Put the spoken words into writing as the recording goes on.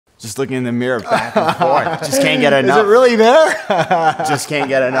Just looking in the mirror back and forth. Just can't get enough. Is it really there? Just can't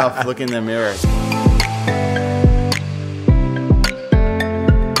get enough looking in the mirror.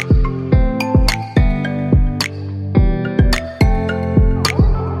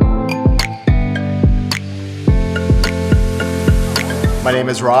 My name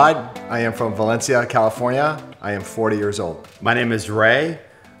is Rod. I am from Valencia, California. I am 40 years old. My name is Ray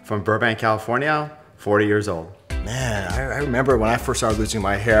from Burbank, California, 40 years old. Man, I remember when I first started losing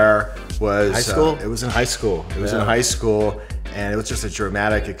my hair was... High school? It was in high school. It was in high school, and it was just a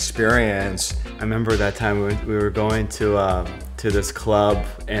dramatic experience. I remember that time we were going to this club,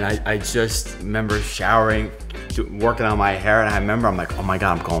 and I just remember showering, working on my hair, and I remember I'm like, oh my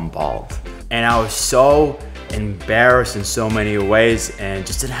God, I'm going bald. And I was so embarrassed in so many ways and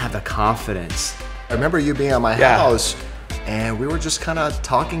just didn't have the confidence. I remember you being at my house, and we were just kind of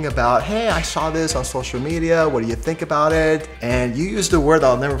talking about, hey, I saw this on social media, what do you think about it? And you used a word that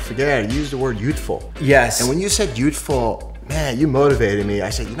I'll never forget. You used the word youthful. Yes. And when you said youthful, man, you motivated me. I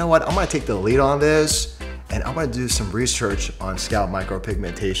said, you know what, I'm gonna take the lead on this, and I'm gonna do some research on scalp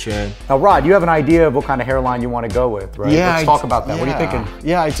micropigmentation. Now, Rod, you have an idea of what kind of hairline you want to go with, right? Yeah, Let's talk about that. What are you thinking?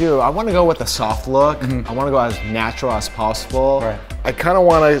 Yeah, I do. I want to go with a soft look. I want to go as natural as possible. Right. I kind of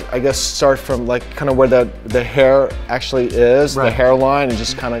want to, I guess, start from like kind of where the hair actually is, the hairline, and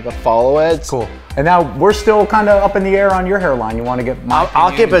just kind of follow it. Cool. And now we're still kind of up in the air on your hairline. You want to get my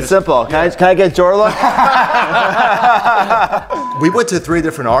I'll keep it simple. Can I get your look? We went to 3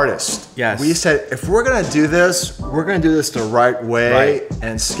 different artists. Yes. We said, if we're gonna do this, we're gonna do this the right way. Right.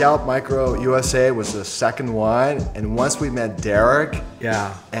 And Scalp Micro USA was the second one. And once we met Derek,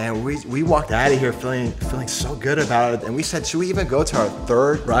 and we walked out of here feeling so good about it. And we said, should we even go to our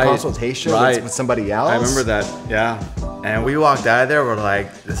third consultation with somebody else? I remember that, yeah. And we walked out of there, we're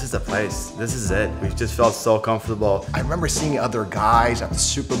like, this is the place, this is it. We just felt so comfortable. I remember seeing other guys at the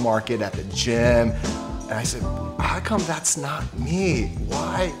supermarket, at the gym, and I said, how come that's not me?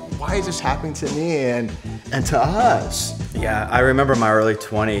 Why is this happening to me and to us? Yeah, I remember my early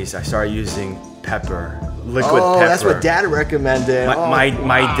 20s, I started using pepper, liquid pepper. Oh, that's what Dad recommended.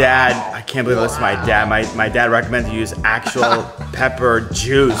 My dad, I can't believe I listened to my dad. My dad recommended to use actual pepper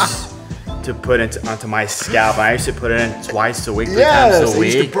juice to put onto my scalp. I used to put it in twice a week, 3 times a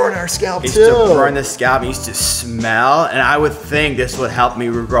week. It used to burn our scalp too. It used to burn the scalp, it used to smell, and I would think this would help me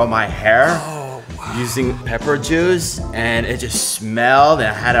regrow my hair. Using pepper juice, and it just smelled, and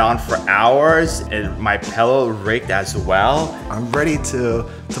I had it on for hours, and my pillow reeked as well. I'm ready to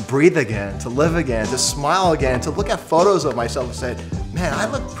breathe again, to live again, to smile again, to look at photos of myself and say, man, I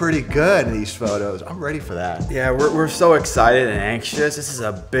look pretty good in these photos. I'm ready for that. Yeah, we're so excited and anxious. This is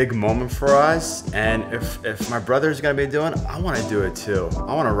a big moment for us, and if my brother's gonna be doing it, I wanna do it too.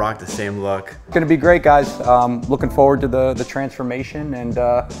 I wanna rock the same look. It's gonna be great, guys. Looking forward to the transformation, and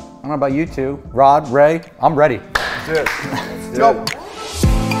I don't know about you two. Rod, Ray, I'm ready. Let's do it. Let's go.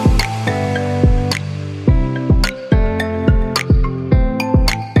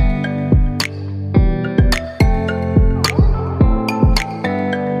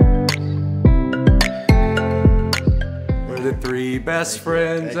 Best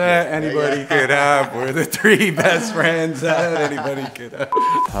friends that anybody could have. We're the 3 best friends that anybody could have.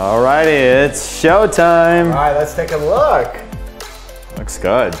 Alrighty, it's showtime. All right, let's take a look. Looks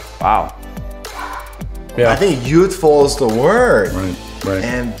good. Wow. Yeah. I think youthful is the word. Right.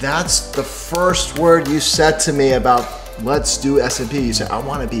 And that's the first word you said to me about let's do S&P. You said, I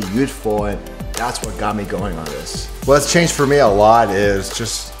want to be youthful, and that's what got me going on this. What's changed for me a lot is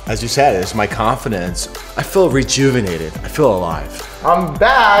just, as you said, it's my confidence. I feel rejuvenated. I feel alive. I'm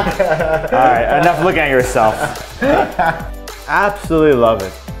back. All right, enough looking at yourself. Absolutely love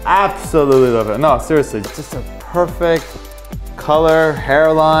it. Absolutely love it. No, seriously, just a perfect color,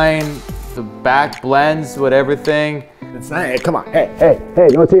 hairline, the back blends with everything. It's nice. Hey, come on. Hey,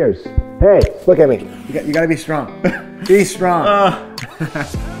 no tears. Hey, look at me. You gotta be strong. Be strong.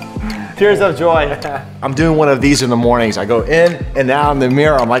 Tears of joy. I'm doing one of these in the mornings. I go in and out in the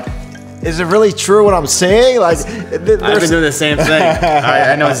mirror. I'm like, is it really true what I'm saying? Like, I've been doing the same thing.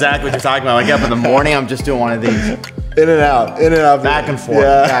 I know exactly what you're talking about. I get up in the morning, I'm just doing one of these. In and out, back and forth,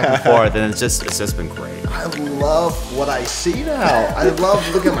 back and forth, and it's just been great. I love what I see now. I love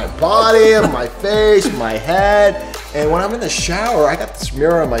looking at my body, my face, my head. And when I'm in the shower, I got this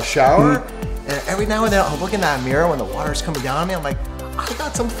mirror in my shower, and every now and then I'll look in that mirror when the water's coming down on me. I'm like, I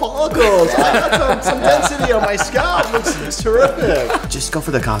got some follicles. I got some density on my scalp. Looks terrific. Just go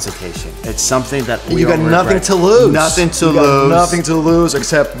for the consultation. It's something that you got nothing to lose. Nothing to lose. Got nothing to lose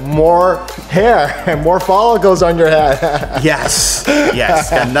except more hair and more follicles on your head. Yes,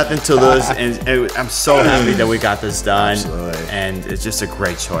 got nothing to lose, and I'm so happy that we got this done. Absolutely. and it's just a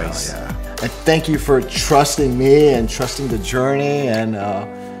great choice. Oh, yeah. And thank you for trusting me and trusting the journey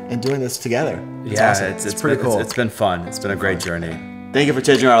and doing this together. It's awesome. It's pretty been, cool. It's been fun. It's been a great journey. Thank you for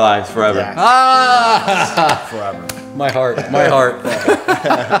changing our lives forever. Yeah. Ah! Forever. My heart, my heart.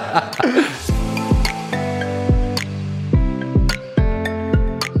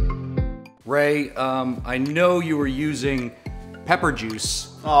 Ray, I know you were using pepper juice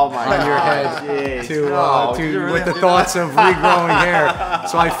Oh my on your God. head Jeez. with the thoughts of regrowing hair.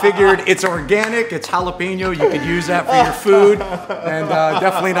 So I figured it's organic, it's jalapeno, you could use that for your food, and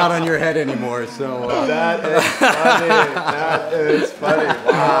definitely not on your head anymore. So That is funny. That is funny.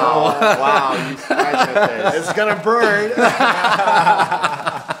 Wow. Wow. You scratched my face. It's gonna burn.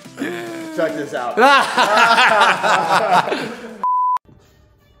 Check this out.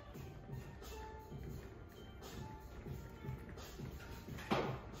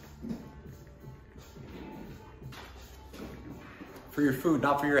 for your food,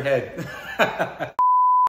 not for your head.